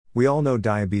We all know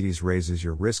diabetes raises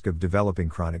your risk of developing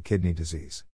chronic kidney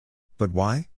disease. But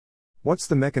why? What's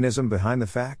the mechanism behind the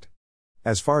fact?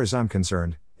 As far as I'm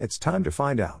concerned, it's time to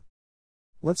find out.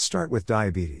 Let's start with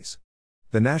diabetes.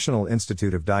 The National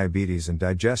Institute of Diabetes and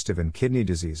Digestive and Kidney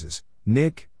Diseases,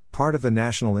 NIDC, part of the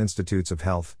National Institutes of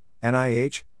Health,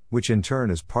 NIH, which in turn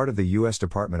is part of the U.S.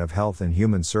 Department of Health and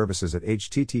Human Services at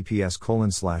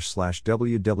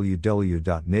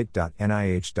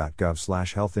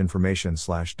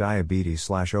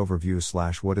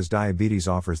https://www.nih.gov/health-information/diabetes/overview/ what is diabetes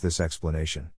offers this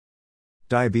explanation.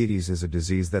 Diabetes is a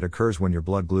disease that occurs when your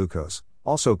blood glucose,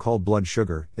 also called blood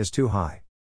sugar, is too high.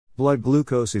 Blood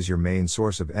glucose is your main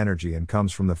source of energy and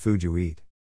comes from the food you eat.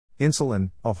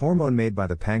 Insulin, a hormone made by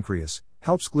the pancreas,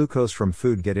 helps glucose from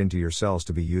food get into your cells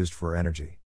to be used for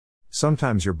energy.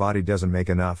 Sometimes your body doesn't make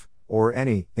enough, or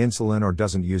any, insulin or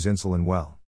doesn't use insulin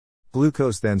well.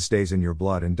 Glucose then stays in your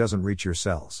blood and doesn't reach your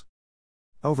cells.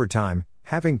 Over time,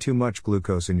 having too much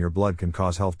glucose in your blood can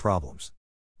cause health problems.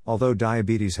 Although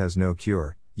diabetes has no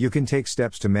cure, you can take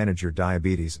steps to manage your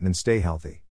diabetes and stay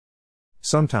healthy.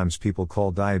 Sometimes people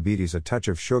call diabetes a touch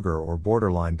of sugar or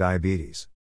borderline diabetes.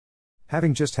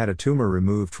 Having just had a tumor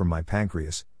removed from my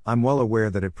pancreas, I'm well aware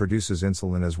that it produces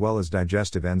insulin as well as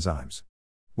digestive enzymes.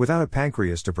 Without a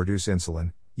pancreas to produce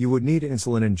insulin, you would need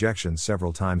insulin injections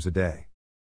several times a day.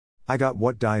 I got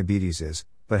what diabetes is,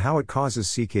 but how it causes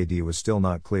CKD was still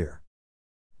not clear.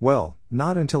 Well,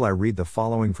 not until I read the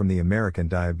following from the American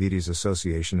Diabetes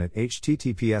Association at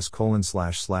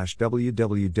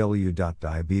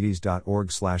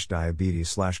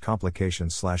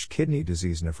https://www.diabetes.org/diabetes/complications/kidney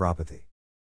disease nephropathy.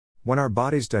 When our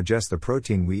bodies digest the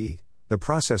protein we eat, the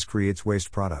process creates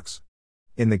waste products.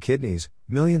 In the kidneys,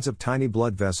 millions of tiny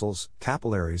blood vessels,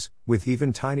 capillaries, with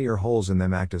even tinier holes in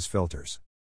them act as filters.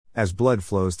 As blood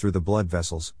flows through the blood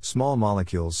vessels, small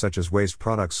molecules such as waste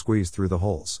products squeeze through the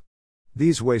holes.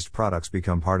 These waste products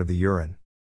become part of the urine.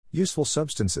 Useful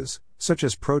substances, such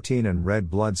as protein and red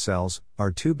blood cells,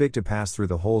 are too big to pass through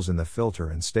the holes in the filter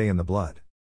and stay in the blood.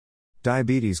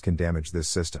 Diabetes can damage this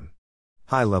system.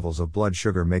 High levels of blood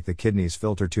sugar make the kidneys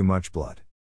filter too much blood.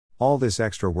 All this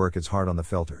extra work is hard on the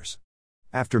filters.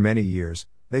 After many years,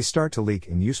 they start to leak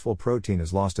and useful protein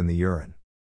is lost in the urine.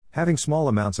 Having small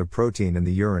amounts of protein in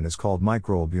the urine is called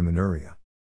microalbuminuria.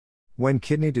 When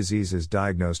kidney disease is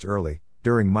diagnosed early,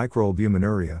 during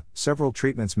microalbuminuria, several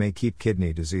treatments may keep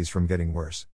kidney disease from getting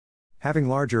worse. Having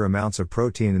larger amounts of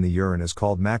protein in the urine is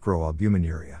called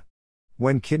macroalbuminuria.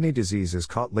 When kidney disease is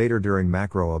caught later during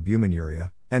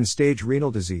macroalbuminuria, end-stage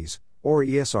renal disease, or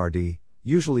ESRD,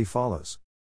 usually follows.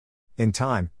 In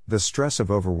time, the stress of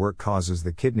overwork causes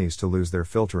the kidneys to lose their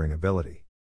filtering ability.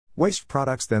 Waste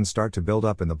products then start to build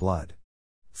up in the blood.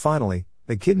 Finally,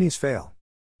 the kidneys fail.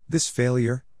 This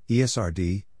failure,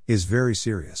 ESRD, is very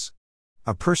serious.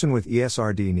 A person with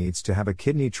ESRD needs to have a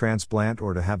kidney transplant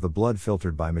or to have the blood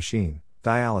filtered by machine,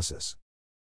 dialysis.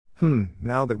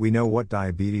 Now that we know what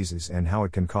diabetes is and how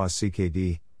it can cause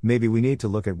CKD, maybe we need to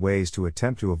look at ways to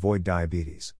attempt to avoid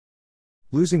diabetes.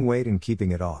 Losing weight and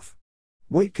keeping it off.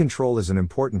 Weight control is an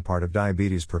important part of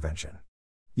diabetes prevention.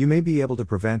 You may be able to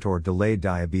prevent or delay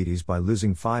diabetes by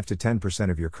losing 5 to 10%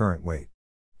 of your current weight.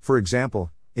 For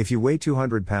example, if you weigh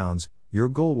 200 pounds, your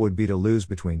goal would be to lose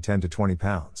between 10 to 20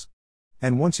 pounds.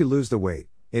 And once you lose the weight,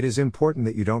 it is important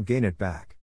that you don't gain it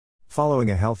back.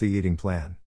 Following a healthy eating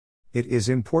plan. It is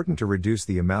important to reduce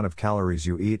the amount of calories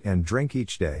you eat and drink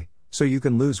each day, so you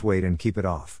can lose weight and keep it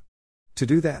off. To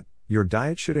do that, your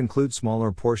diet should include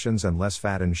smaller portions and less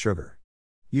fat and sugar.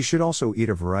 You should also eat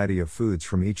a variety of foods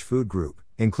from each food group,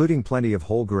 including plenty of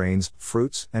whole grains,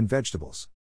 fruits, and vegetables.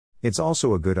 It's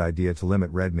also a good idea to limit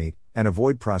red meat, and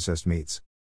avoid processed meats.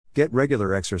 Get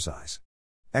regular exercise.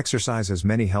 Exercise has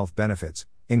many health benefits,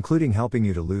 including helping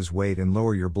you to lose weight and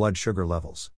lower your blood sugar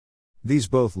levels. These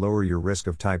both lower your risk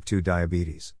of type 2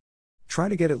 diabetes. Try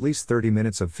to get at least 30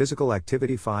 minutes of physical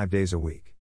activity 5 days a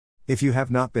week. If you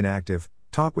have not been active,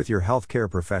 talk with your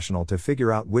healthcare professional to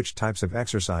figure out which types of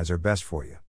exercise are best for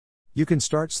you. You can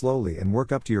start slowly and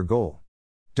work up to your goal.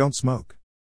 Don't smoke.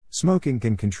 Smoking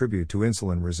can contribute to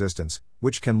insulin resistance,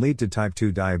 which can lead to type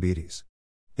 2 diabetes.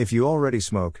 If you already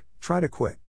smoke, try to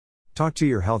quit. Talk to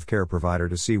your healthcare provider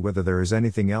to see whether there is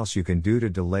anything else you can do to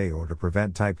delay or to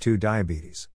prevent type 2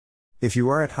 diabetes. If you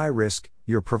are at high risk,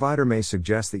 your provider may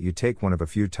suggest that you take one of a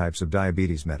few types of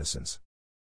diabetes medicines.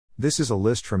 This is a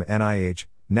list from NIH,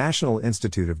 National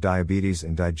Institute of Diabetes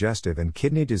and Digestive and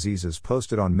Kidney Diseases,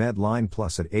 posted on Medline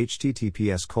Plus at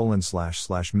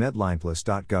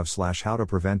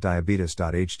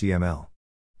https://medlineplus.gov/howtopreventdiabetes.html.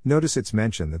 Notice it's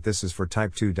mentioned that this is for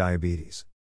type 2 diabetes.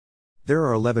 There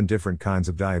are 11 different kinds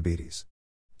of diabetes.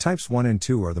 Types 1 and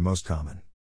 2 are the most common.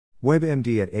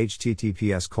 WebMD at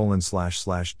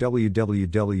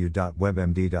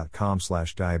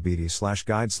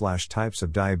https://www.webmd.com/diabetes/guide/types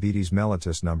of diabetes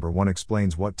mellitus. Number 1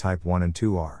 explains what type 1 and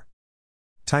 2 are.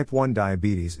 Type 1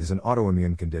 diabetes is an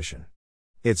autoimmune condition.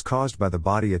 It's caused by the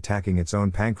body attacking its own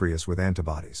pancreas with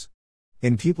antibodies.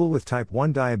 In people with type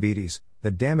 1 diabetes, the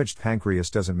damaged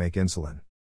pancreas doesn't make insulin.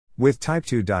 With type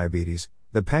 2 diabetes,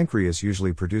 the pancreas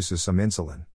usually produces some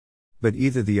insulin. But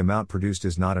either the amount produced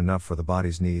is not enough for the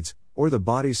body's needs, or the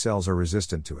body's cells are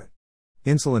resistant to it.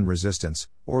 Insulin resistance,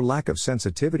 or lack of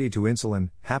sensitivity to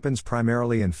insulin, happens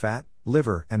primarily in fat,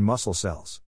 liver, and muscle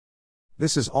cells.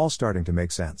 This is all starting to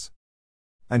make sense.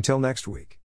 Until next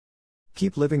week.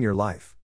 Keep living your life.